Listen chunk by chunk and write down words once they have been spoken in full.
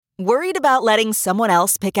Worried about letting someone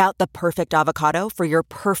else pick out the perfect avocado for your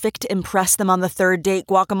perfect impress them on the third date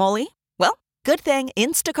guacamole? Well, good thing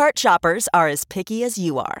Instacart shoppers are as picky as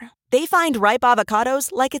you are. They find ripe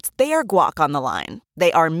avocados like it's their guac on the line.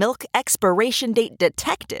 They are milk expiration date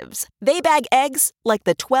detectives. They bag eggs like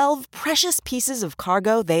the 12 precious pieces of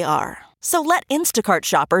cargo they are. So let Instacart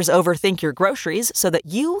shoppers overthink your groceries so that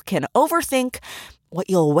you can overthink what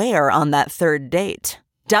you'll wear on that third date.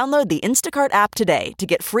 Download the Instacart app today to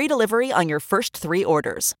get free delivery on your first 3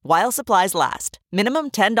 orders, while supplies last.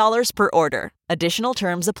 Minimum $10 per order. Additional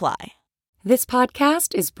terms apply. This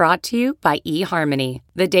podcast is brought to you by eHarmony,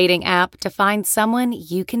 the dating app to find someone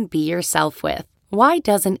you can be yourself with. Why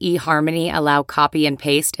doesn't eHarmony allow copy and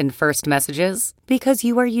paste in first messages? Because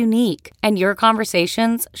you are unique, and your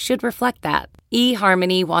conversations should reflect that.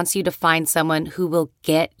 eHarmony wants you to find someone who will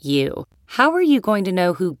get you. How are you going to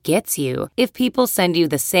know who gets you if people send you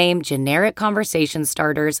the same generic conversation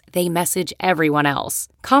starters they message everyone else?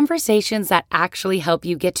 Conversations that actually help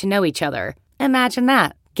you get to know each other. Imagine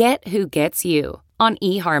that. Get who gets you on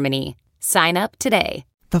eHarmony. Sign up today.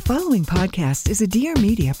 The following podcast is a Dear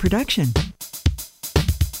Media production.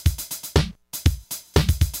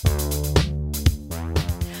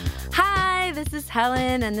 Hi, this is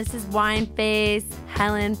Helen, and this is Wine Face.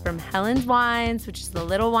 Helen from Helen's Wines, which is the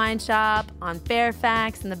little wine shop on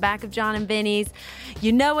Fairfax in the back of John and Vinny's.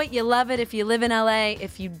 You know it, you love it if you live in LA.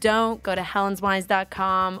 If you don't, go to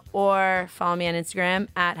helenswines.com or follow me on Instagram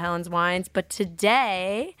at Helen's Wines. But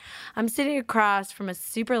today, I'm sitting across from a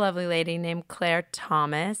super lovely lady named Claire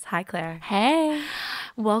Thomas. Hi, Claire. Hey.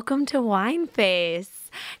 Welcome to Wine Face.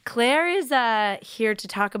 Claire is here to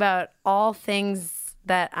talk about all things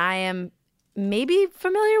that I am maybe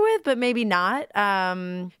familiar with, but maybe not.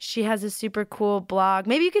 She has a super cool blog.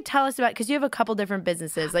 Maybe you could tell us about, because you have a couple different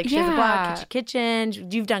businesses. Like she has a blog,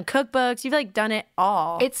 Kitchen. You've done cookbooks. You've like done it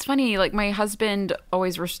all. It's funny. Like my husband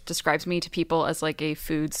always describes me to people as like a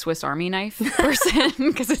food Swiss Army knife person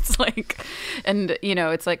because it's like, and you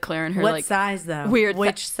know, it's like Claire and her what like size though?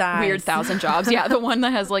 Which size? Weird 1,000 jobs. Yeah, the one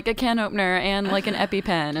that has like a can opener and like an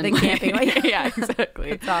EpiPen and the like, camping one. Yeah,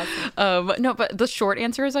 exactly. That's awesome. No, but the short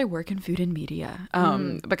answer is I work in food and media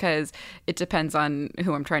because it depends on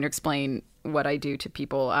who I'm trying to explain what I do to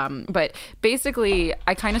people. But basically,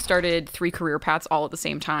 I kind of started 3 career paths all at the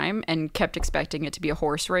same time and kept expecting it to be a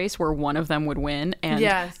horse race where one of them would win.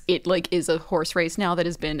 And it like is a horse race now that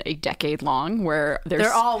has been a decade long where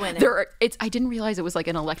they're all winning. I didn't realize it was like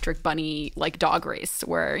an electric bunny like dog race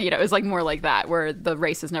where, you know, it was like more like that where the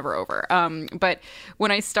race is never over. But when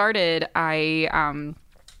I started, I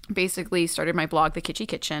basically started my blog, The Kitschy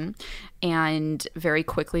Kitchen, and very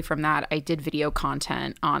quickly from that, I did video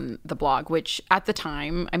content on the blog, which at the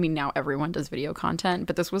time, I mean, now everyone does video content,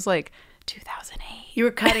 but this was like 2008. You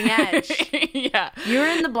were cutting edge. Yeah. You were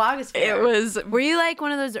in the blogosphere. Were you like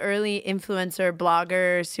one of those early influencer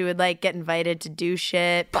bloggers who would like get invited to do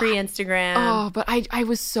shit pre-Instagram? Oh, but I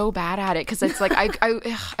was so bad at it because it's like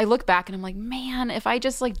I look back and I'm like, man, if I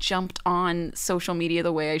just like jumped on social media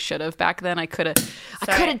the way I should have back then, I could have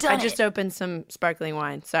done it. I just opened some sparkling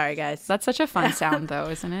wine. Sorry, guys. That's such a fun sound though,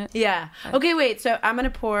 isn't it? Yeah. Okay, wait. So I'm going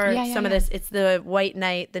to pour some of this. It's the White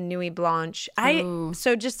Knight, the Nuit Blanche.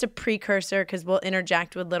 So just a precursor, because we'll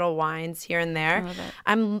interject with little wines here and there.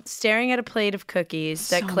 I'm staring at a plate of cookies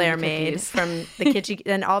that Claire made from the Kitschy,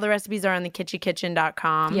 and all the recipes are on the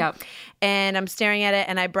kitschykitchen.com. Yep. And I'm staring at it,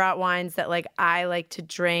 and I brought wines that like I like to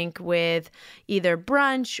drink with either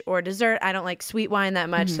brunch or dessert. I don't like sweet wine that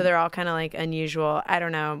much, so they're all kind of like unusual. I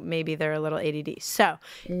don't know. Maybe they're a little ADD. So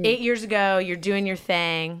 8 years ago, you're doing your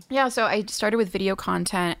thing. Yeah, so I started with video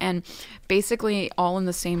content, and basically all in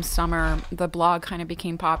the same summer, the blog kind of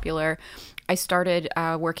became popular. I started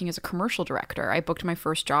working as a commercial director. I booked my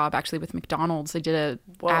first job actually with McDonald's. I did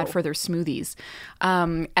a ad for their smoothies.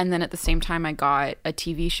 And then at the same time, I got a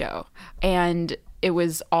TV show. And it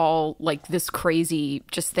was all like this crazy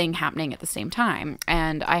just thing happening at the same time.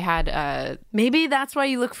 And I had maybe that's why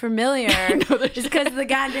you look familiar. No, just because of the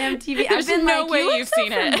goddamn TV. There's no way you've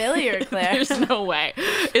seen it. Familiar, Claire. There's no way.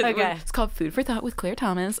 It's called Food for Thought with Claire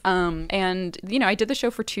Thomas. And you know, I did the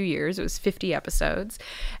show for 2 years. It was 50 episodes,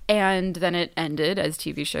 and then it ended as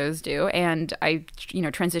TV shows do. And I, you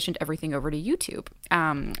know, transitioned everything over to YouTube.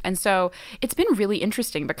 And so it's been really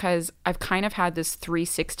interesting because I've kind of had this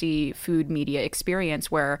 360 food media experience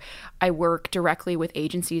where I work directly with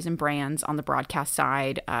agencies and brands on the broadcast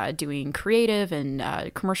side, doing creative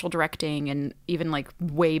and commercial directing, and even like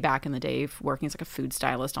way back in the day working as like a food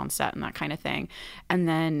stylist on set and that kind of thing. And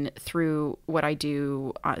then through what I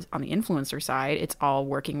do on the influencer side, it's all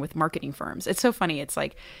working with marketing firms. It's so funny. It's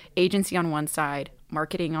like agency on one side,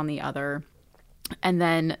 marketing on the other. And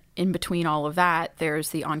then in between all of that, there's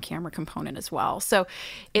the on-camera component as well. So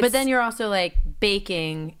but then you're also like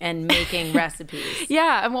baking and making recipes.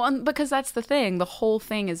 Yeah, well, because that's the thing. The whole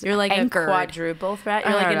thing is you're like anchored. A quadruple threat.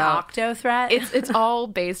 You're like an octo threat. It's all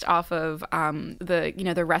based off of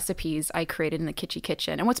the recipes I created in the Kitschy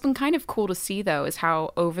Kitchen. And what's been kind of cool to see though is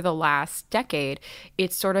how over the last decade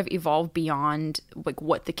it's sort of evolved beyond like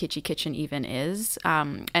what the Kitschy Kitchen even is.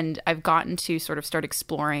 And I've gotten to sort of start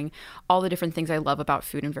exploring all the different things I love about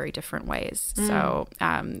food in very different ways. So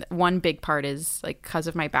one big part is like because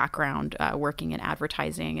of my background working in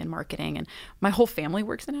advertising and marketing, and my whole family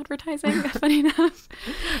works in advertising. Funny enough,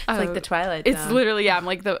 it's like the Twilight Zone. It's literally I'm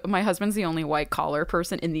like my husband's the only white collar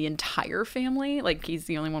person in the entire family. Like he's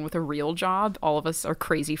the only one with a real job. All of us are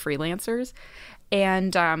crazy freelancers.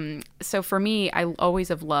 And so for me, I always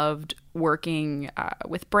have loved working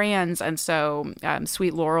with brands. And so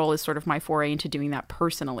Sweet Laurel is sort of my foray into doing that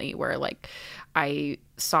personally, where like I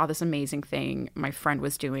saw this amazing thing my friend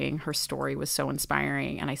was doing. Her story was so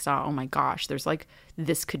inspiring. And I saw, oh my gosh, there's like,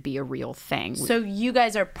 this could be a real thing. So you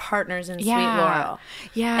guys are partners in Sweet Laurel.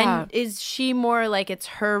 Yeah. And is she more like it's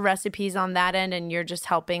her recipes on that end and you're just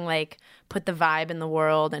helping like put the vibe in the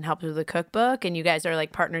world and help with the cookbook, and you guys are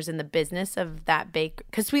like partners in the business of that bake?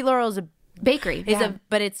 Because Sweet Laurel is a bakery,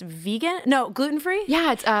 but it's vegan? No, gluten-free?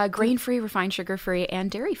 Yeah, it's grain-free, refined sugar-free, and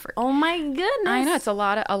dairy-free. Oh my goodness. I know, it's a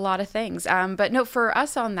lot of things. But no, for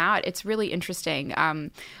us on that, it's really interesting.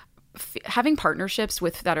 Having partnerships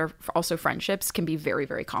that are also friendships can be very,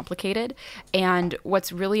 very complicated. And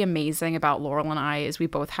what's really amazing about Laurel and I is we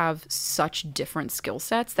both have such different skill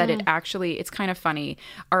sets that it's kind of funny.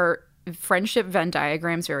 Our friendship Venn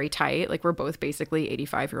diagram's very tight. Like we're both basically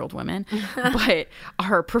 85-year-old women, but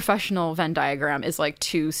our professional Venn diagram is like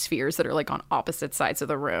two spheres that are like on opposite sides of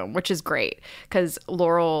the room, which is great because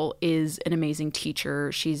Laurel is an amazing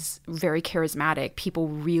teacher. She's very charismatic. People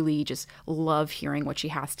really just love hearing what she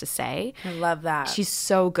has to say. I love that. She's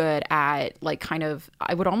so good at like kind of,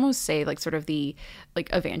 I would almost say like sort of the like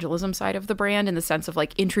evangelism side of the brand, in the sense of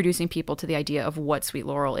like introducing people to the idea of what Sweet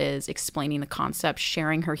Laurel is, explaining the concept,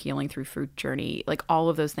 sharing her healing through food journey. Like all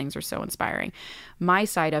of those things are so inspiring. My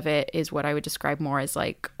side of it is what I would describe more as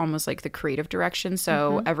like almost like the creative direction.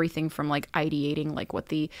 So everything from like ideating like what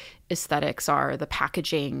the aesthetics are, the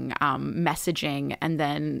packaging, messaging, and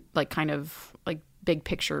then like kind of like big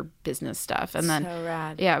picture business stuff. And then so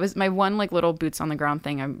rad. Yeah, it was my one like little boots on the ground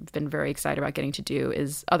thing I've been very excited about getting to do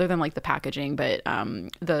is, other than like the packaging, but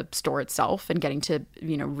the store itself, and getting to,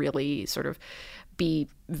 you know, really sort of be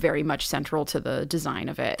very much central to the design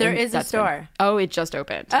of it. There is a store. It just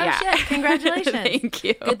opened. Oh, yeah. shit. Congratulations. Thank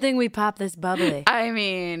you. Good thing we popped this bubbly. I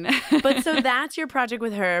mean. But so that's your project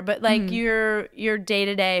with her. But like your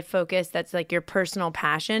day-to-day focus, that's like your personal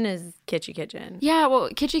passion, is Kitschy Kitchen. Yeah, well,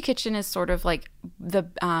 Kitschy Kitchen is sort of like the,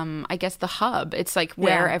 I guess the hub. It's like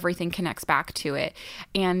where everything connects back to it.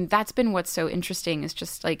 And that's been what's so interesting, is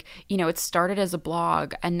just like, you know, it started as a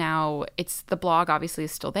blog, and now the blog obviously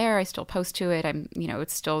is still there. I still post to it.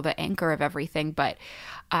 It's still the anchor of everything, but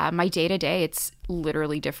my day-to-day, it's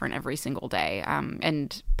literally different every single day.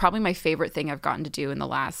 And probably my favorite thing I've gotten to do in the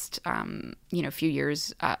last few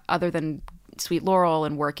years, other than Sweet Laurel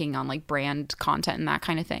and working on like brand content and that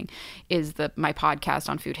kind of thing, is my podcast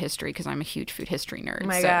on food history, because I'm a huge food history nerd. Oh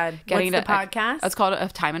my God. What's the podcast? It's called A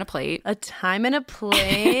Time and a Plate. A Time and a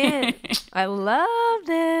Plate. I love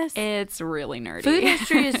this. It's really nerdy. Food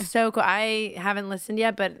history is so cool. I haven't listened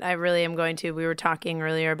yet, but I really am going to. We were talking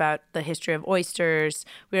earlier about the history of oysters.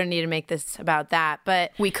 We don't need to make this about that,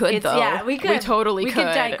 but we could though. Yeah, we could. We totally could. We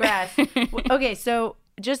could digress. Okay, so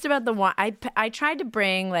just about the wine, I tried to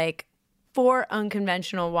bring like 4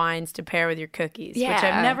 unconventional wines to pair with your cookies, which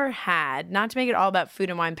I've never had. Not to make it all about food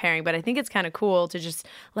and wine pairing, but I think it's kind of cool to just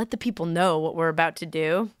let the people know what we're about to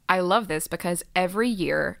do. I love this because every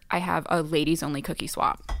year I have a ladies only cookie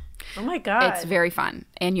swap. Oh my God. It's very fun.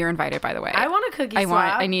 And you're invited, by the way. I want a cookie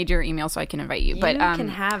swap. I need your email so I can invite you. But you can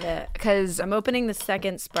have it. Because I'm opening the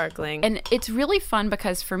second sparkling. And it's really fun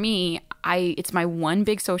because for me, it's my one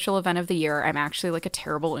big social event of the year. I'm actually like a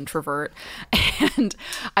terrible introvert. And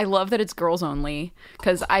I love that it's girls only,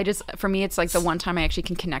 because for me, it's like the one time I actually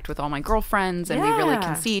can connect with all my girlfriends and we really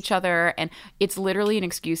can see each other. And it's literally an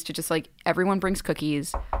excuse to just like, everyone brings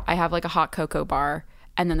cookies. I have like a hot cocoa bar.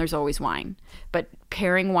 And then there's always wine. But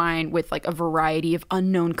pairing wine with like a variety of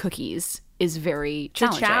unknown cookies is very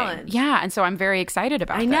challenging. It's a challenge. Yeah, and so I'm very excited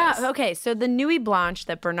about this. I know. Okay, so the Nuit Blanche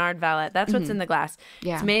that Bernard Vallet, that's what's in the glass.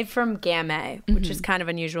 Yeah. It's made from Gamay, which is kind of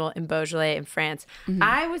unusual in Beaujolais in France.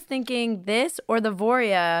 I was thinking this or the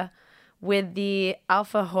Voria with the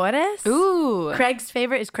alfajores. Ooh. Craig's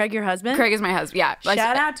favorite. Is Craig your husband? Craig is my husband. Yeah.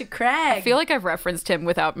 Shout out to Craig. I feel like I've referenced him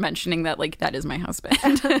without mentioning that, like, that is my husband.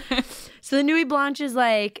 So the Nuit Blanche is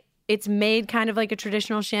like, it's made kind of like a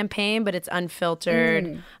traditional champagne, but it's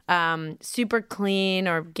unfiltered, super clean,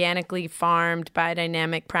 organically farmed,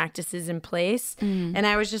 biodynamic practices in place. And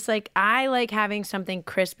I was just like, I like having something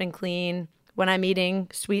crisp and clean when I'm eating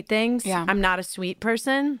sweet things. Yeah. I'm not a sweet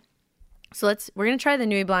person. So we're going to try the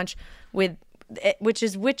Nuit Blanche with,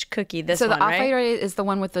 which cookie? This so one, the right? alfajore is the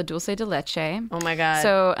one with the dulce de leche. Oh my God.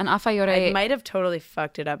 So an alfajore. I might have totally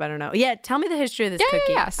fucked it up. I don't know. Yeah, tell me the history of this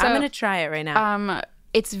cookie. Yeah. So, I'm going to try it right now.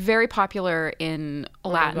 It's very popular in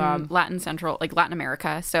Latin Central, like Latin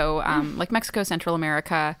America. So like Mexico, Central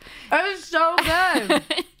America. It was so good.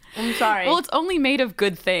 I'm sorry. Well, it's only made of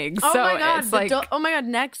good things. Oh so my God. it's like, oh my God,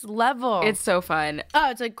 next level. it's so fun. Oh,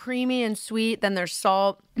 it's like creamy and sweet. Then there's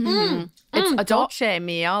salt. It's dolce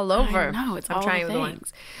me all over. No, it's I'm all trying the with one.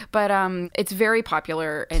 things. But it's very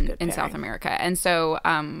popular in South America. And so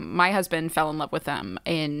my husband fell in love with them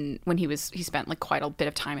when he spent like quite a bit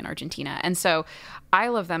of time in Argentina. And so I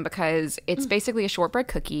love them because it's basically a shortbread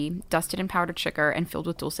cookie dusted in powdered sugar and filled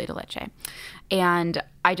with dulce de leche. And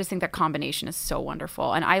I just think that combination is so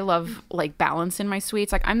wonderful. And I love like balance in my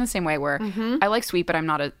sweets. Like I'm the same way where I like sweet, but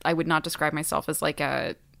I would not describe myself as like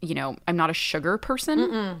I'm not a sugar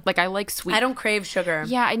person. Like I like sweet. I don't crave sugar.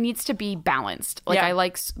 Yeah, it needs to be balanced. Like I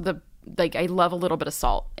like I love a little bit of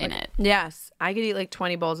salt in it. Yes. I could eat like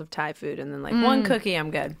 20 bowls of Thai food and then like one cookie,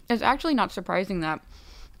 I'm good. It's actually not surprising that.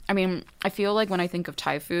 I mean, I feel like when I think of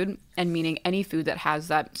Thai food and meaning any food that has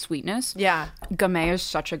that sweetness, gamay is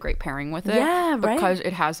such a great pairing with it. Yeah, right. Because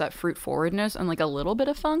it has that fruit forwardness and like a little bit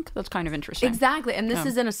of funk. That's kind of interesting. Exactly. And this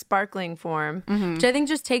is in a sparkling form, which I think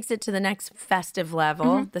just takes it to the next festive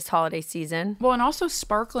level this holiday season. Well, and also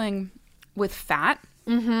sparkling with fat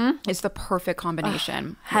is the perfect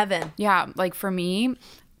combination. Heaven. Yeah, like for me,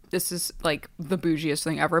 this is like the bougiest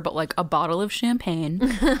thing ever, but like a bottle of champagne,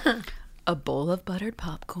 a bowl of buttered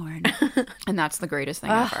popcorn, and that's the greatest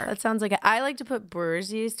thing ever. That sounds like I like to put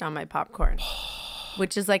brewer's yeast on my popcorn.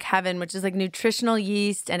 Which is like heaven, which is like nutritional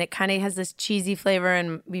yeast, and it kind of has this cheesy flavor,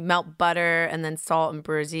 and we melt butter and then salt and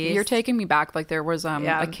brewer's yeast. You're taking me back. Like there was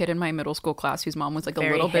a kid in my middle school class whose mom was like Very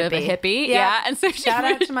a little bit of a hippie. Yeah. And so shout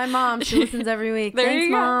out to my mom. She listens every week. There Thanks,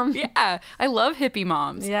 you go. Mom. Yeah. I love hippie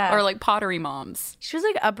moms. Yeah. Or like pottery moms. She was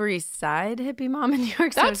like Upper East Side hippie mom in New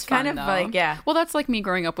York. So That's it's kind fun, of though. like, yeah. Well, that's like me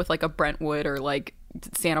growing up with like a Brentwood or like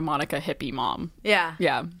Santa Monica hippie mom. Yeah.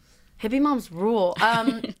 Yeah. Hippie moms rule.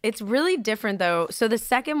 It's really different though. So the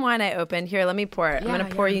second wine I opened, here, let me pour it. I'm going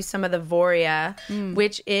to pour you some of the Voria,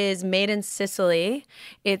 which is made in Sicily.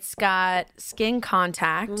 It's got skin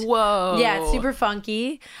contact. Whoa. Yeah, it's super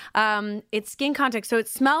funky. It's skin contact. So it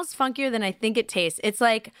smells funkier than I think it tastes. It's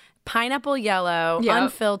like pineapple yellow,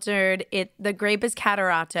 unfiltered. The grape is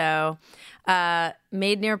Catarato,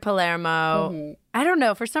 made near Palermo. I don't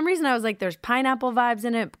know. For some reason, I was like, there's pineapple vibes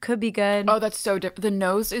in it. Could be good. Oh, that's so different. The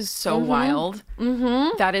nose is so wild.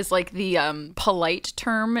 That is like the polite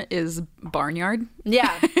term is barnyard.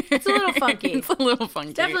 Yeah. It's a little funky. It's a little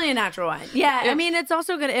funky. Definitely a natural wine. Yeah. I mean, it's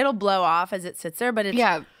also good. It'll blow off as it sits there, but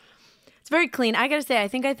it's very clean. I got to say, I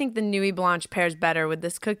think the Nuit Blanche pairs better with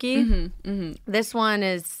this cookie. This one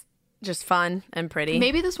is just fun and pretty.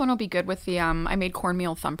 Maybe this one will be good with the I made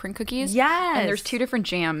cornmeal thumbprint cookies. Yes. And there's two different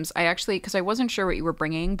jams. I actually, because I wasn't sure what you were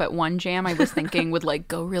bringing, but one jam I was thinking would like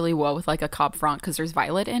go really well with like a Cobb Franc because there's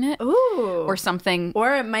violet in it. Ooh. Or something.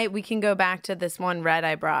 Or we can go back to this one red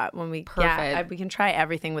I brought when we Perfect. We can try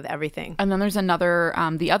everything with everything. And then there's another,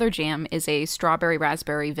 the other jam is a strawberry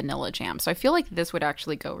raspberry vanilla jam. So I feel like this would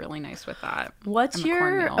actually go really nice with that. What's and the your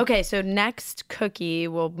cornmeal. Okay, so next cookie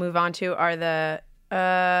we'll move on to are the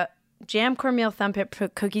jam cornmeal thumbprint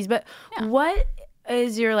cookies. But what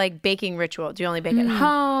is your like baking ritual? Do you only bake at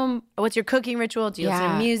home? What's your cooking ritual? Do you listen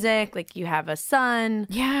to music? Like you have a son?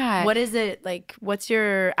 Yeah. What is it like?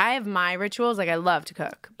 I have my rituals. Like I love to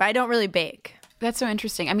cook, but I don't really bake. That's so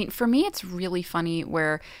interesting. I mean, for me, it's really funny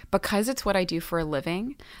because it's what I do for a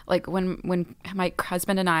living. Like when my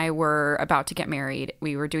husband and I were about to get married,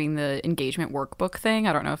 we were doing the engagement workbook thing.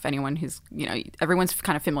 I don't know if anyone everyone's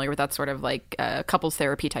kind of familiar with that sort of like couples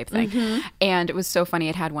therapy type thing. And it was so funny.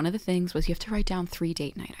 It had one of the things was you have to write down 3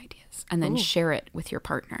 date night ideas and then share it with your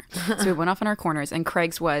partner. So we went off in our corners and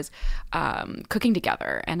Craig's was cooking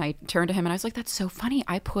together. And I turned to him and I was like, that's so funny.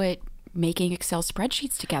 I put making Excel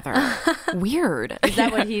spreadsheets together. Weird. Is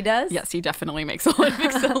that what he does? Yes, he definitely makes a lot of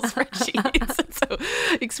Excel spreadsheets. And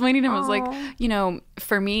so explaining to him, I was like,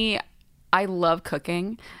 for me, I love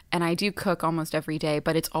cooking, and I do cook almost every day,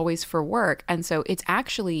 but it's always for work. And so it's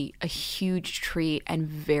actually a huge treat and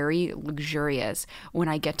very luxurious when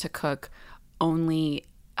I get to cook only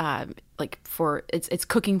it's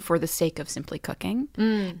cooking for the sake of simply cooking,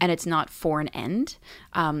 and it's not for an end.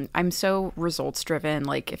 I'm so results driven.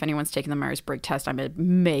 Like, if anyone's taken the Myers-Briggs test, I'm a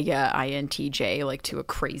mega INTJ, like to a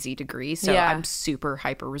crazy degree. So I'm super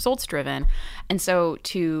hyper results driven. And so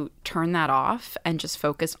to turn that off and just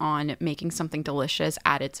focus on making something delicious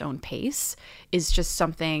at its own pace is just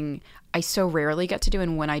something I so rarely get to do.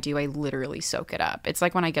 And when I do, I literally soak it up. It's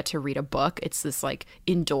like when I get to read a book, it's this like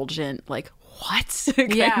indulgent, like, what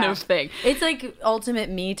kind of thing. It's like ultimate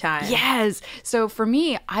me time. Yes. So for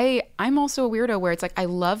me, I'm also a weirdo where it's like I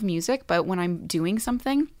love music, but when I'm doing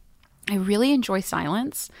something, I really enjoy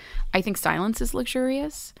silence. I think silence is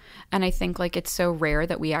luxurious. And I think like it's so rare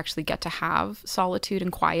that we actually get to have solitude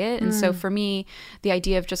and quiet. And so for me, the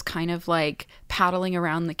idea of just kind of like paddling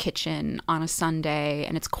around the kitchen on a Sunday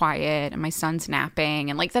and it's quiet and my son's napping,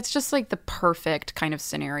 and like that's just like the perfect kind of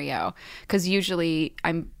scenario. Because usually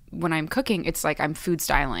when I'm cooking, it's like I'm food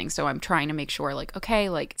styling. So I'm trying to make sure like, okay,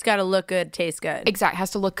 like it's got to look good, taste good. Exactly. It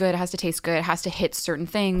has to look good. It has to taste good. It has to hit certain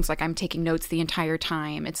things. Like I'm taking notes the entire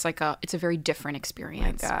time. It's like it's a very different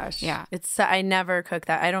experience. Oh my gosh. Yeah. I never cook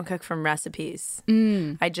that. I don't cook from recipes.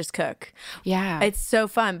 I just cook. Yeah. It's so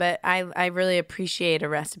fun, but I really appreciate a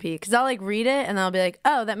recipe because I'll like read it and I'll be like,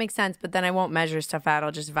 oh, that makes sense. But then I won't measure stuff out.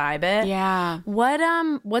 I'll just vibe it. Yeah.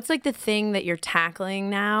 What's like the thing that you're tackling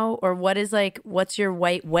now? Or what's your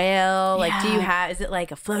white whale? Like, do you is it like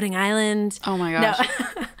a floating island? Oh my gosh.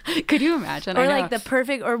 No. Could you imagine? Or like the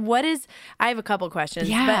perfect, or what is, I have a couple questions,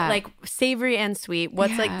 but like savory and sweet,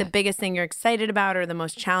 what's like the biggest thing you're excited about or the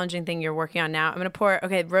most challenging thing you're working on now? I'm going to pour,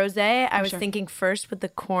 rosé. I was thinking first with the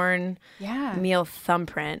corn meal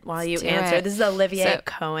thumbprint while you answer. This is Olivier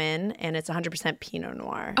Cohen and it's 100% Pinot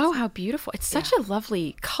Noir. Oh, how beautiful. It's such a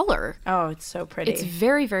lovely color. Oh, it's so pretty. It's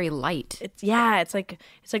very, very light. It's like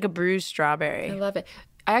a bruised strawberry. I love it.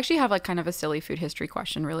 I actually have like kind of a silly food history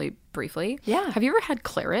question really briefly. Yeah. Have you ever had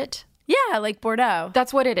claret? Yeah, like Bordeaux.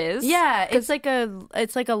 That's what it is? Yeah, it's like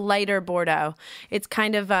a lighter Bordeaux. It's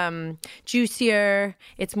kind of juicier.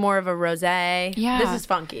 It's more of a rosé. Yeah. This is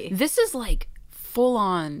funky. This is like full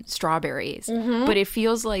on strawberries, but it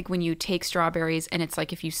feels like when you take strawberries and it's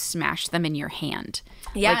like if you smash them in your hand.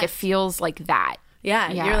 Yes. Like it feels like that.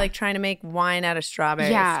 Yeah, you're like trying to make wine out of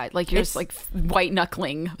strawberries. Yeah, like you're just like white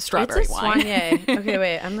knuckling strawberry wine. Okay,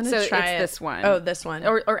 wait, I'm gonna try it's this one. Oh, this one,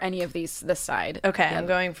 or any of these. This side. Okay, I'm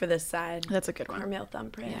going for this side. That's a good one. Cornmeal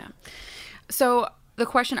thumbprint. Yeah. So the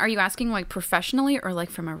question: are you asking like professionally or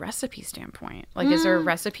like from a recipe standpoint? Like, is there a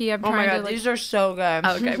recipe I'm trying to? Like... These are so good.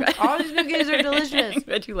 Oh, okay, all these cookies are delicious. I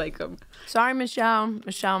bet you like them. Sorry, Michelle,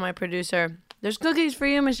 my producer. There's cookies for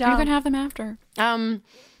you, Michelle. You can have them after.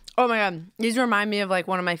 Oh my God. These remind me of like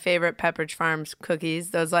one of my favorite Pepperidge Farms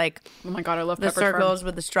cookies. Those like, oh my God, I love the Pepperidge circles Farms.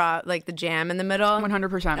 with the straw, like the jam in the middle.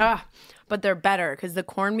 100%. But they're better because the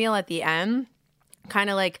cornmeal at the end kind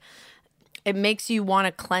of like, it makes you want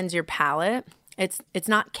to cleanse your palate. It's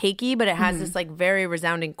not cakey, but it has this like very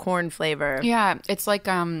resounding corn flavor. Yeah, it's like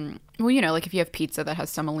well, you know, like if you have pizza that has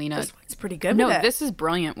semolina. It's pretty good. No, with it. this is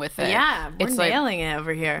brilliant with it. Yeah, we're nailing it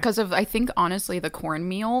over here. Because of, I think honestly, the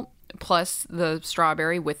cornmeal plus the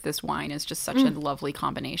strawberry with this wine is just such a lovely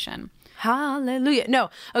combination. Hallelujah. No,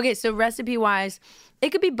 okay. So recipe wise, it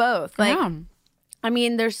could be both. Like, I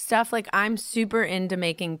mean, there's stuff like I'm super into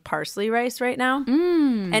making parsley rice right now,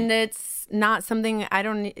 and it's not something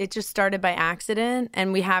it just started by accident,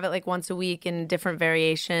 and we have it like once a week in different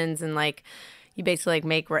variations, and like you basically like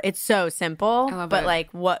make it's so simple, but like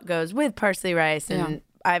what goes with parsley rice, and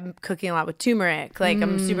I'm cooking a lot with turmeric. Like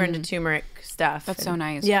I'm super into turmeric stuff. That's so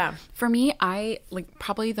nice. Yeah. For me, I like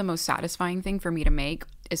probably the most satisfying thing for me to make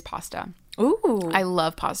is pasta. Ooh. I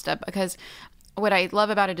love pasta because what I love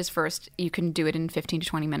about it is first, you can do it in 15 to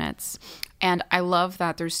 20 minutes. And I love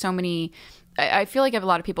that there's so many, I feel like a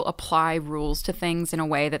lot of people apply rules to things in a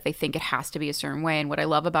way that they think it has to be a certain way. And what I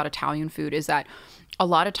love about Italian food is that a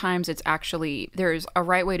lot of times it's actually, there's a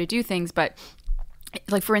right way to do things, but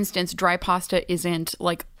like for instance, dry pasta isn't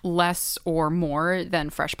like less or more than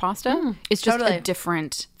fresh pasta. It's just a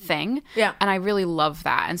different thing. Yeah. And I really love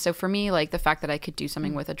that. And so for me, like the fact that I could do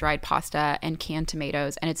something with a dried pasta and canned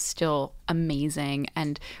tomatoes and it's still amazing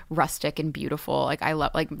and rustic and beautiful. Like I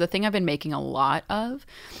love, like the thing I've been making a lot of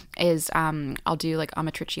is I'll do like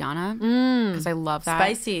amatriciana because I love that.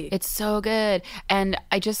 Spicy. It's so good. And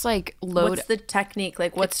I just like load. What's the technique?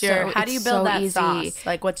 Like how do you build that sauce?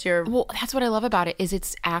 Like what's your... Well, that's what I love about it is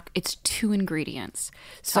it's 2 ingredients.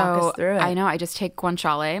 Talk us through it. I know. I just take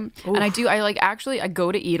guanciale, and I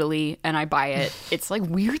go to Italy and I buy it. It's like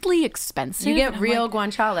weirdly expensive. You get real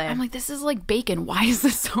guanciale. I'm like, this is like bacon. Why is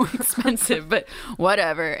this so expensive? But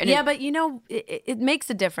whatever. And but it makes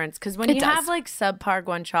a difference because when you have like subpar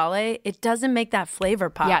guanciale, it doesn't make that flavor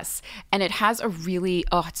pop. Yes, and it has a really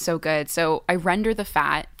it's so good. So I render the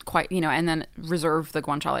fat quite, and then reserve the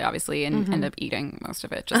guanciale obviously, and end up eating most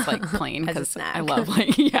of it just like plain because I love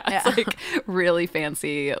it's like really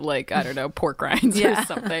fancy, like I don't know, pork rinds or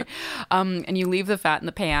something. And you leave the fat in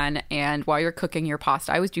the pan, and while you're cooking your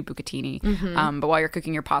pasta, I always do bucatini. But while you're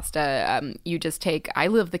cooking your pasta, you just I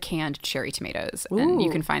love the canned cherry tomatoes, and you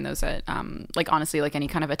can find those at like honestly like any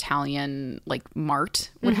kind of Italian like mart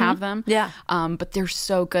would have them. But they're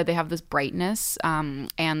so good. They have this brightness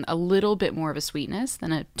and a little bit more of a sweetness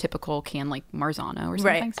than a typical can like Marzano or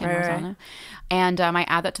something. Marzano. And I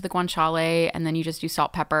add that to the guanciale, and then you just do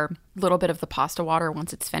salt, pepper, a little bit of the pasta water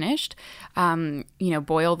once it's finished.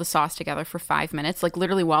 Boil the sauce together for 5 minutes, like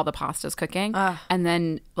literally while the pasta's cooking. And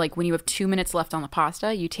then like when you have 2 minutes left on the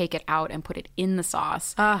pasta, you take it out and put it in the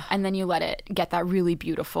sauce. And then you let it get that really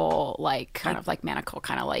beautiful, like kind of like manacle,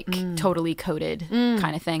 kind of like totally coated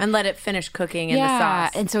kind of thing. And let it finish cooking in the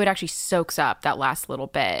sauce. And so it actually soaks up that last little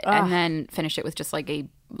bit. And then finish it with just like a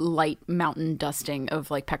light mountain dusting of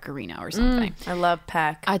like pecorino or something. I love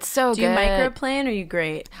peck. It's so good. Do you microplane or you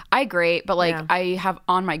grate? I grate, but like I have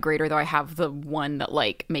on my grater though, I have the one that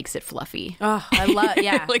like makes it fluffy. Oh, I love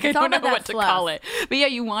like I don't know what to call it. But yeah,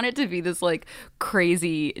 you want it to be this like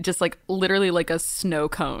crazy, just like literally like a snow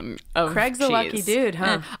cone of Craig's cheese. a lucky dude, huh?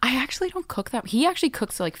 And I actually don't cook that. He actually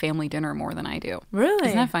cooks like family dinner more than I do. Really?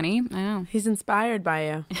 Isn't that funny? I know. He's inspired by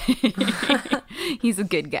you. He's a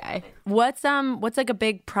good guy. What's like a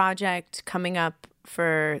big project coming up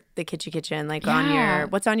for the Kitschy Kitchen? Like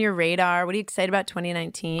what's on your radar? What are you excited about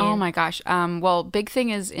 2019? Oh my gosh. Well, big thing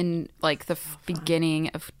is in like the beginning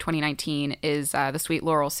of 2019 is the Sweet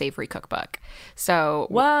Laurel Savory Cookbook. So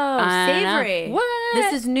savory. What?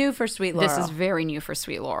 This is new for Sweet Laurel. This is very new for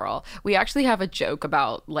Sweet Laurel. We actually have a joke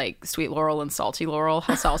about like Sweet Laurel and Salty Laurel,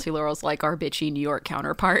 how Salty Laurel's like our bitchy New York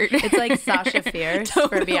counterpart. It's like Sasha Fierce for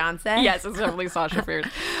Beyonce. Yes, it's definitely Sasha Fierce.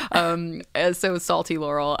 So Salty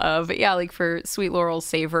Laurel. But yeah, like for Sweet Laurel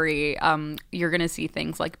Savory, you're going to see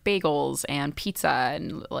things like bagels and pizza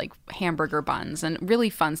and like hamburger buns and really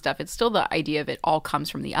fun stuff. It's still the idea of it all comes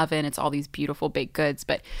from the oven. It's all these beautiful baked goods,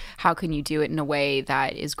 but how can you do it in a way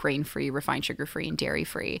that is grain-free, refined sugar-free, and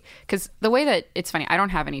dairy-free? Because the way that it's funny, I don't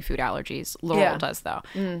have any food allergies. Laurel does though.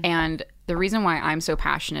 And the reason why I'm so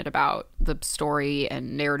passionate about the story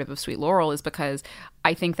and narrative of Sweet Laurel is because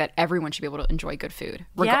I think that everyone should be able to enjoy good food,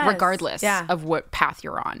 regardless of what path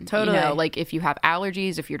you're on. Totally. Like if you have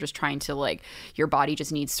allergies, if you're just trying to like, your body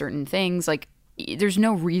just needs certain things, like there's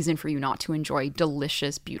no reason for you not to enjoy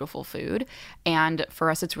delicious, beautiful food. And for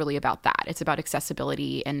us, it's really about that. It's about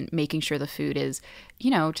accessibility and making sure the food is,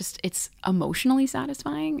 just it's emotionally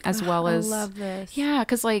satisfying as well as. I love this. Yeah,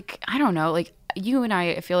 because like, I don't know, like you and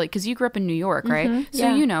I feel like, because you grew up in New York, right? So,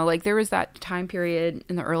 like there was that time period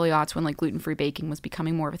in the early aughts when like gluten-free baking was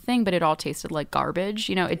becoming more of a thing, but it all tasted like garbage.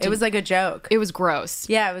 It was like a joke. It was gross.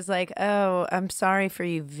 Yeah, it was like, oh, I'm sorry for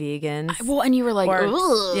you vegans. And you were like,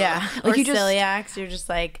 ugh. Yeah. Like you celiacs. You're just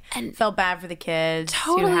like, felt bad for the kids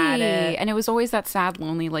who had it. And it was always that sad,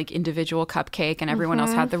 lonely, like individual cupcake, and everyone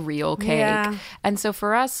else had the real cake. Yeah. And so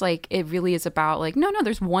for us, like it really is about like, no,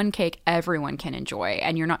 there's one cake everyone can enjoy,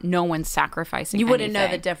 and no one's sacrificing. You wouldn't know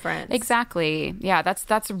the difference. Exactly. Yeah,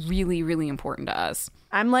 that's really, really important to us.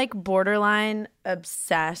 I'm like borderline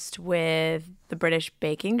obsessed with the British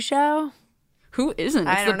Baking Show. Who isn't?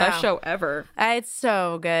 It's the best show ever. It's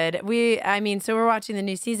so good. So we're watching the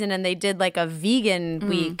new season, and they did like a vegan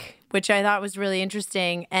week, which I thought was really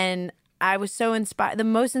interesting. And I was so inspired. The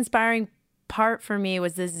most inspiring part for me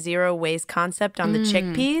was this zero waste concept on the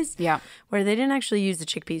chickpeas. Yeah. Where they didn't actually use the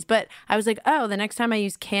chickpeas. But I was like, oh, the next time I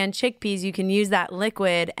use canned chickpeas, you can use that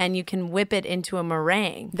liquid and you can whip it into a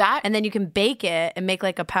meringue. And then you can bake it and make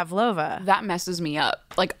like a pavlova. That messes me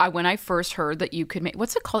up. Like when I first heard that you could make,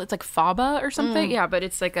 what's it called? It's like fava or something. Yeah, but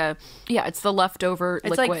it's like it's the leftover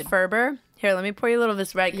liquid. It's like Ferber. Here, let me pour you a little of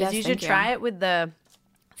this right, because you should try it with the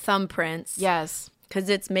thumbprints. Yes. Because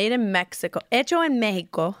it's made in Mexico. Hecho en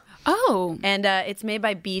Mexico. Oh. And it's made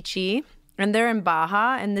by Beachy, and they're in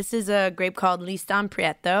Baja, and this is a grape called Listan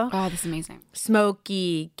Prieto. Oh, this is amazing.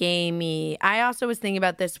 Smoky, gamey. I also was thinking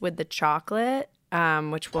about this with the chocolate,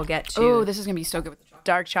 which we'll get to. Oh, this is going to be so good with the chocolate.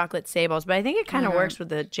 dark chocolate sables, but I think it kind of works with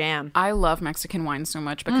the jam. I love Mexican wine so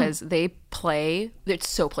much because it's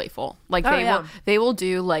so playful. Like yeah. they will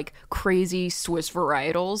do like crazy Swiss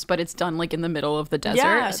varietals, but it's done like in the middle of the desert.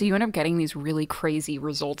 Yeah. So you end up getting these really crazy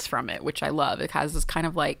results from it, which I love. It has this kind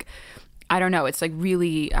of like, I don't know, it's like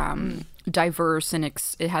really diverse, and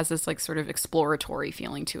it has this like sort of exploratory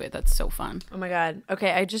feeling to it that's so fun. Oh my God.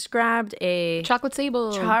 Okay, I just grabbed a Chocolate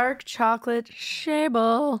sable. dark chocolate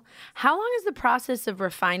sable. How long is the process of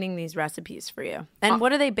refining these recipes for you? And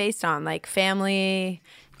what are they based on? Like family,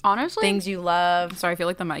 Honestly, things you love? sorry, I feel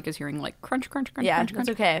like the mic is hearing like crunch, crunch, crunch, Yeah, crunch, that's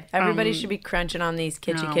crunch. okay. Everybody should be crunching on these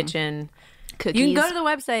kitchen. Cookies. You can go to the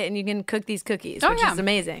website and you can cook these cookies, which is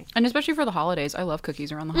amazing. And especially for the holidays. I love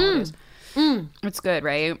cookies around the holidays. It's good,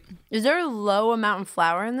 right? Is there a low amount of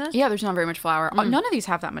flour in this? Yeah, there's not very much flour. None of these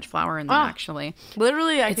have that much flour in them, actually.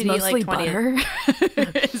 Literally, I It's could eat mostly like 20. butter.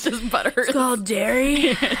 It's just butter. It's called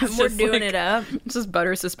dairy. We're just doing like- it up. It's just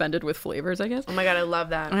butter suspended with flavors, I guess. Oh my God, I love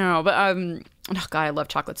that. I know, but oh God, I love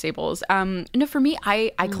chocolate sables. No, for me,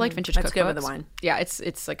 I collect vintage cookbooks. That's good with the wine. Yeah,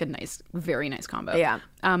 it's like a nice, very nice combo. Yeah.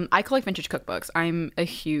 I collect vintage cookbooks. I'm a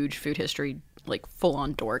huge food history, like full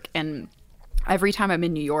on dork, and every time I'm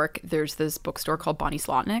in New York, there's this bookstore called Bonnie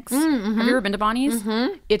Slotnick's. Have you ever been to Bonnie's?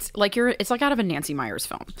 It's like out of a Nancy Meyers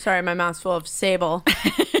film. Sorry, my mouth's full of sable.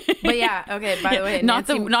 But yeah, okay, by the way,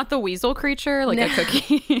 Not the weasel creature, like a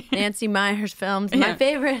cookie. Nancy Meyers films. My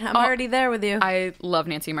favorite. I'm already there with you. I love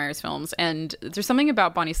Nancy Meyers films, and there's something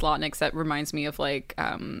about Bonnie Slotnick's that reminds me of like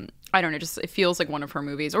I don't know, just it feels like one of her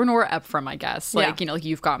movies, or Nora Ephron, I guess. Like, like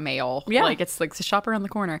You've Got Mail. Yeah. Like it's like the shop around the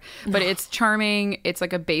corner. But it's charming. It's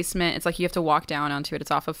like a basement. It's like you have to walk down onto it.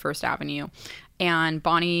 It's off of First Avenue. And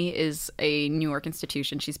Bonnie is a New York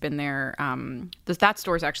institution. She's been there. That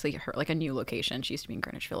store is actually like a new location. She used to be in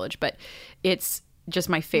Greenwich Village, but it's just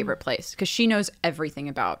my favorite place because she knows everything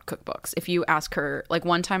about cookbooks. If you ask her, like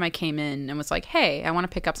one time I came in and was like, hey, I want to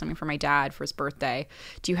pick up something for my dad for his birthday.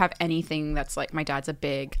 Do you have anything that's like, my dad's a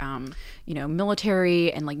big,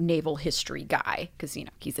 military and like naval history guy because,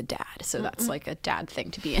 he's a dad. So that's like a dad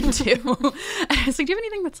thing to be into. I was like, do you have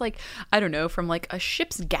anything that's like, I don't know, from like a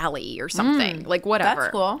ship's galley or something? Like whatever.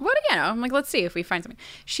 That's cool. What, I'm like, let's see if we find something.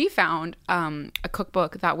 She found a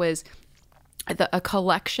cookbook that was a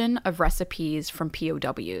collection of recipes from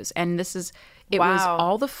POWs, and it was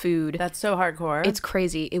all the food. That's so hardcore. It's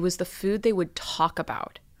crazy. It was the food they would talk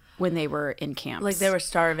about when they were in camps. Like they were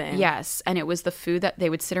starving. Yes. And it was the food that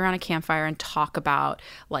they would sit around a campfire and talk about,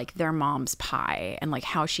 like their mom's pie and like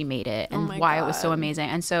how she made it and why it was so amazing.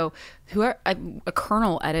 And so a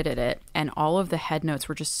colonel edited it, and all of the head notes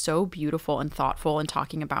were just so beautiful and thoughtful and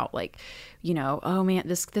talking about like, oh man,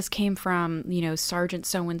 this came from, Sergeant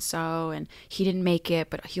so-and-so and he didn't make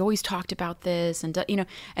it, but he always talked about this and, and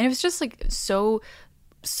it was just like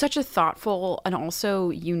such a thoughtful and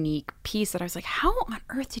also unique piece that I was like, how on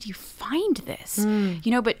earth did you find this?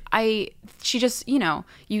 But she just,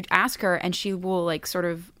 you'd ask her and she will like sort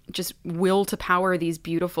of just will to power these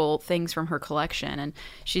beautiful things from her collection. And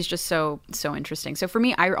she's just so interesting. So for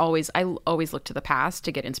me, I always look to the past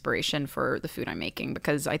to get inspiration for the food I'm making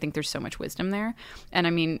because I think there's so much wisdom there. And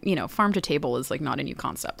I mean, farm to table is like not a new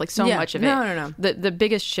concept. Like so much of it. No. The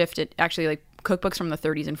biggest shift, it actually like cookbooks from the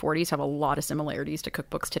 30s and 40s have a lot of similarities to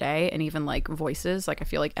cookbooks today, and even like voices. Like I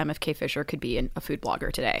feel like MFK Fisher could be a food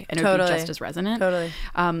blogger today, and it would be just as resonant. Totally.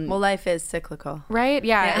 Well, life is cyclical, right?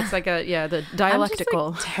 Yeah. It's like the dialectical.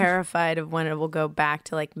 I'm just like terrified of when it will go back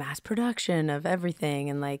to like mass production of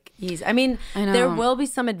everything and like ease. I mean, there will be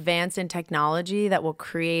some advance in technology that will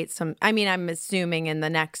create some. I mean, I'm assuming in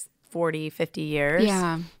the next 40, 50 years.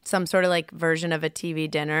 Yeah. Some sort of like version of a TV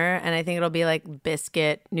dinner. And I think it'll be like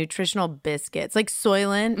nutritional biscuits. Like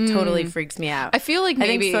Soylent totally freaks me out. I feel like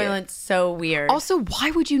maybe. I think Soylent's so weird. Also,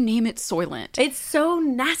 why would you name it Soylent? It's so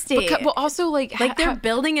nasty. Well, also like they're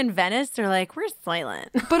building in Venice. They're like, where's Soylent?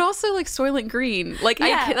 But also like Soylent Green. Like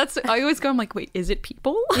I always go, I'm like, wait, is it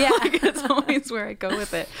people? Yeah. Like, that's always where I go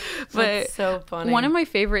with it. But that's so funny. One of my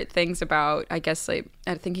favorite things about, I guess, like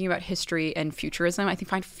thinking about history and futurism, I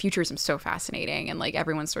find futurism so fascinating, and like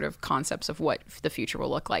everyone's sort of concepts of what the future will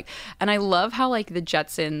look like. And I love how like the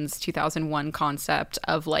Jetsons 2001 concept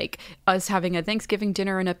of like us having a Thanksgiving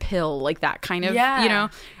dinner and a pill, like that kind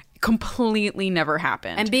of, completely never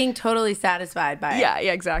happened. And being totally satisfied by it. Yeah,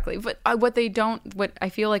 exactly. But what I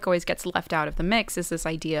feel like always gets left out of the mix is this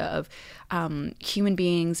idea of human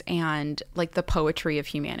beings and like the poetry of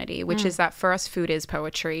humanity, which is that for us, food is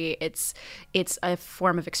poetry. It's a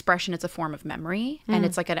form of expression. It's a form of memory. And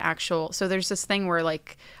it's like an actual, so there's this thing where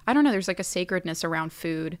like, I don't know, there's like a sacredness around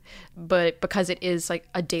food, but because it is like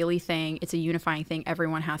a daily thing, it's a unifying thing.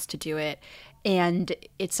 Everyone has to do it. And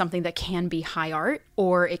it's something that can be high art,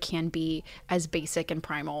 or it can be as basic and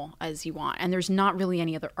primal as you want. And there's not really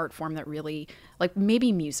any other art form that really, like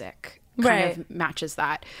maybe music kind of matches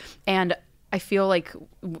that. And I feel like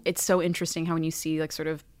it's so interesting how when you see like sort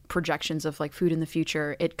of projections of like food in the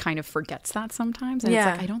future, it kind of forgets that sometimes. And it's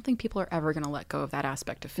like, I don't think people are ever going to let go of that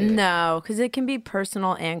aspect of food. No, because it can be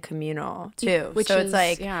personal and communal too. Which so is, it's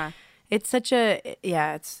like, it's such a,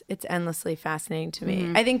 it's endlessly fascinating to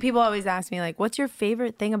me. I think people always ask me like, what's your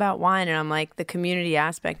favorite thing about wine? And I'm like, the community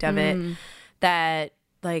aspect of it, that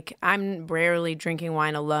like I'm rarely drinking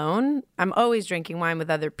wine alone. I'm always drinking wine with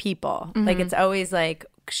other people. Like it's always like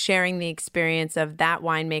sharing the experience of that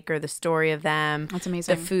winemaker, the story of them. That's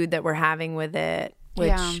amazing. The food that we're having with it,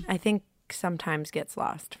 which I think sometimes gets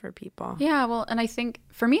lost for people. Yeah, well, and I think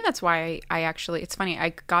for me, that's why I actually, it's funny,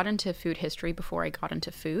 I got into food history before I got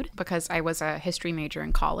into food because I was a history major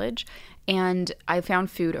in college. And I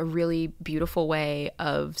found food a really beautiful way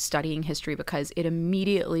of studying history because it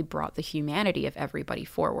immediately brought the humanity of everybody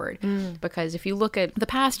forward. Because if you look at the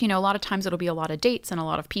past, you know, a lot of times it'll be a lot of dates and a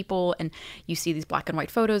lot of people, and you see these black and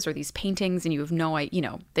white photos or these paintings, and you have no idea, you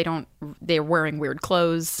know, they're wearing weird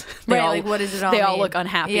clothes. Like what does it all They mean? all look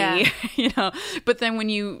unhappy, you know. But then when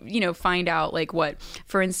you know, find out like what,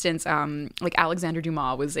 for instance, like Alexander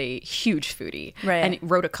Dumas was a huge foodie and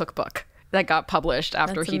wrote a cookbook that got published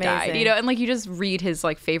after he died, you know, and like you just read his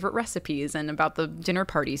like favorite recipes and about the dinner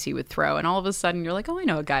parties he would throw, and all of a sudden you're like, oh, I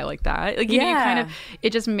know a guy like that. Like, you know, you kind of,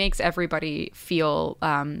 it just makes everybody feel,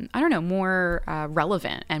 I don't know, more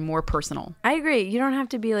relevant and more personal. I agree. You don't have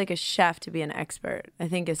to be like a chef to be an expert, I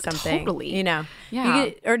think is something, you know,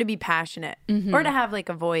 or to be passionate or to have like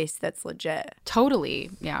a voice that's legit.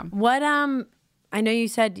 Totally. Yeah. What, I know you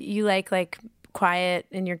said you like quiet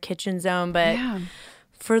in your kitchen zone, but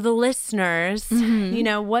for the listeners, you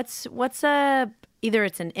know, what's either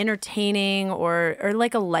it's an entertaining or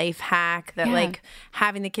like a life hack that like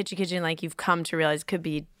having the kitchen, like you've come to realize could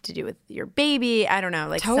be to do with your baby. I don't know,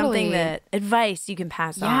 like something that advice you can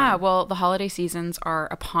pass on. Yeah, well, the holiday seasons are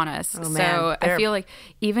upon us. Oh, man. So I feel like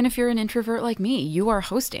even if you're an introvert like me, you are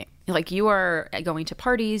hosting. Like you are going to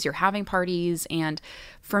parties, you're having parties. And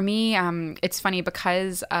for me, it's funny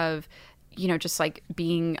because of, you know, just like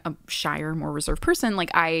being a shyer, more reserved person,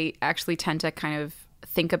 like I actually tend to kind of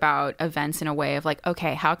think about events in a way of like,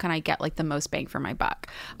 okay, how can I get like the most bang for my buck?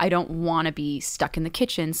 I don't want to be stuck in the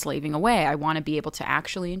kitchen slaving away. I want to be able to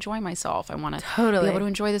actually enjoy myself. I want to be able to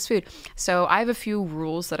enjoy this food. So I have a few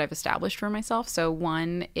rules that I've established for myself. So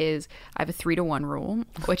one is I have a 3-to-1 rule,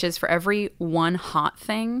 which is for every one hot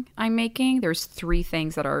thing I'm making, there's 3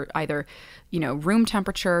 things that are either, you know, room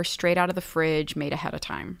temperature, straight out of the fridge, made ahead of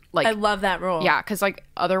time. Like, I love that rule. Yeah, because like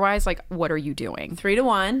otherwise, like, what are you doing?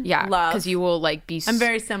 3-to-1. Yeah, because you will like be. I'm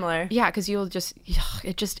very similar. Yeah, because you'll just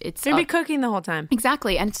it's. You'll be cooking the whole time.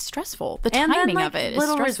 Exactly, and it's stressful. The and timing then, like, of it is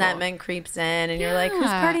little stressful. resentment creeps in, and you're like, whose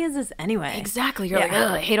party is this anyway? Exactly. You're like,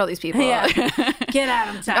 I hate all these people. Get out!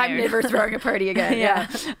 I'm tired. I'm never throwing a party again.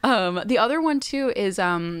 The other one too is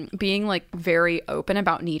being like very open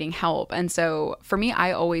about needing help, and so for me,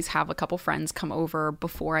 I always have a couple friends come over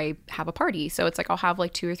before I have a party. So it's like I'll have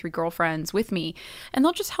like 2 or 3 girlfriends with me, and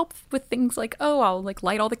they'll just help with things like, oh, I'll like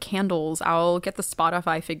light all the candles, I'll get the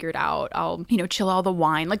Spotify figured out, I'll, you know, chill all the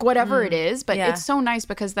wine, like whatever it is. But it's so nice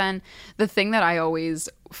because then the thing that I always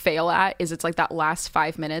fail at is it's like that last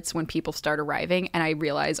 5 minutes when people start arriving and I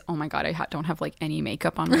realize, oh my God, I don't have like any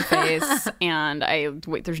makeup on my face and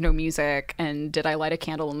there's no music, and did I light a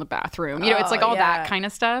candle in the bathroom? You know, it's like all that kind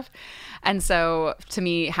of stuff. And so to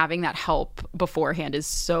me, having that help beforehand is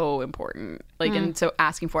so important. Like, and so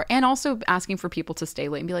asking for it, and also asking for people to stay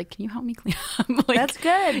late and be like, can you help me clean up? Like, that's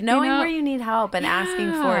good. Knowing where you need help and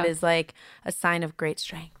asking for it is like a sign of great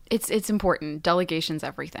strength. It's important. Delegation's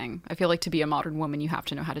everything. I feel like to be a modern woman, you have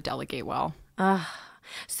to know how to delegate well.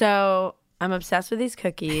 So I'm obsessed with these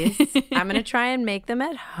cookies. I'm going to try and make them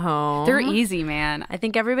at home. They're easy, man. I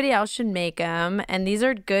think everybody else should make them. And these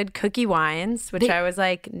are good cookie wines, which I was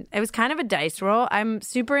like, it was kind of a dice roll. I'm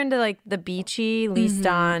super into like the beachy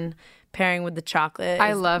Liston pairing with the chocolate.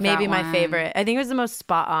 I love maybe that my one. favorite. I think it was the most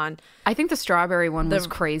spot on. I think the strawberry one was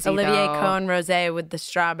crazy. Olivier though. Cohen Rosé with the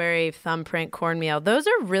strawberry thumbprint cornmeal. Those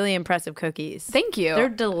are really impressive cookies. Thank you. They're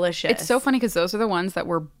delicious. It's so funny because those are the ones that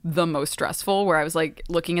were the most stressful, where I was like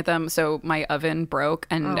looking at them. So my oven broke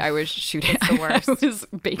and I was shooting. It's the worst. I was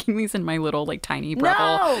baking these in my little like tiny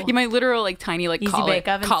Breville. Yeah, my literal like tiny like Easy college bake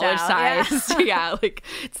oven size. style. Yeah, like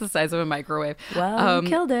it's the size of a microwave. Well, you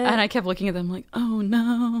killed it. And I kept looking at them like, oh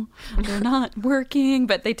no, they're not working,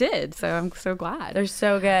 but they did. So I'm so glad. They're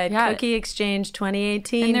so good. Yeah. Cookie Exchange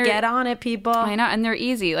 2018. Get on it, people. I know, and they're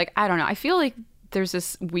easy. Like, I don't know. I feel like there's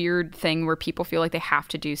this weird thing where people feel like they have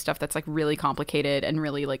to do stuff that's like really complicated and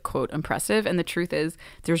really like quote impressive. And the truth is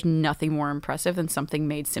there's nothing more impressive than something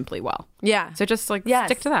made simply well. Yeah. So just like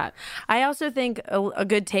stick to that. I also think a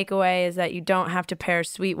good takeaway is that you don't have to pair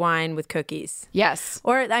sweet wine with cookies. Yes.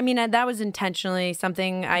 Or, I mean, that was intentionally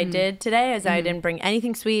something I did today, is I didn't bring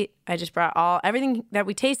anything sweet. I just brought everything that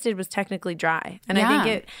we tasted was technically dry. And I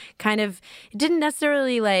think it didn't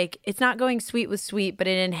necessarily like, it's not going sweet with sweet, but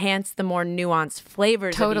it enhanced the more nuanced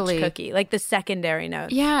flavors of each cookie, like the secondary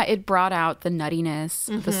notes. Yeah, it brought out the nuttiness,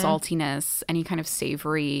 the saltiness, any kind of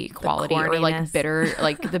savory quality, or like bitter,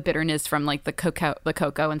 like the bitterness from like the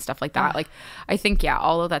cocoa and stuff like that. Like, I think,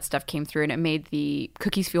 all of that stuff came through, and it made the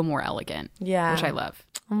cookies feel more elegant, which I love.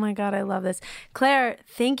 Oh my God, I love this. Claire,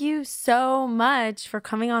 thank you so much for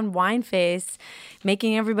coming on Wine Face,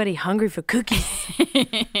 making everybody hungry for cookies.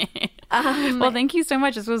 Well, thank you so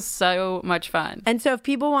much. This was so much fun. And so if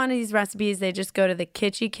people want these recipes, they just go to the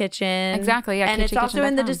Kitschy Kitchen. Exactly, yeah. And it's also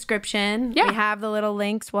in the description. Yeah. We have the little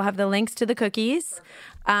links. We'll have the links to the cookies.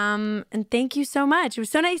 And thank you so much. It was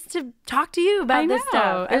so nice to talk to you about this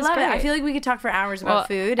stuff. I love it. I feel like we could talk for hours about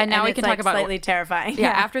food. And now we can talk about slightly terrifying. Yeah,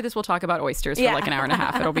 after this we'll talk about oysters for like an hour and a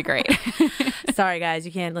half. It'll be great. Sorry guys,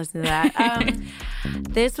 you can't listen to that.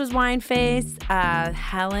 This was Wine Face.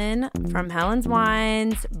 Helen from Helen's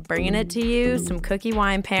Wines, bringing it to you, some cookie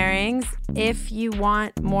wine pairings. If you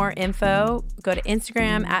want more info, go to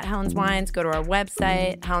Instagram at Helen's Wines, go to our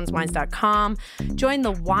website, helenswines.com. Join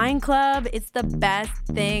the wine club. It's the best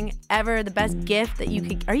thing ever, the best gift that you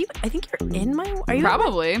could. I think you're in my. Are you?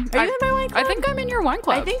 Probably. Are you in my wine club? I think I'm in your wine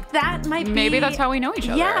club. I think that might be. Maybe that's how we know each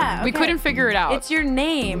other. Yeah. Okay. We couldn't figure it out. It's your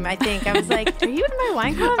name, I think. I was like, are you in my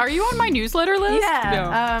wine club? Are you on my newsletter list? Yeah.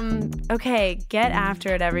 Okay, get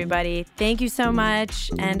after it, everybody. Thank you so much,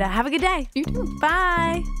 and have a good day. You too.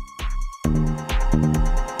 Bye.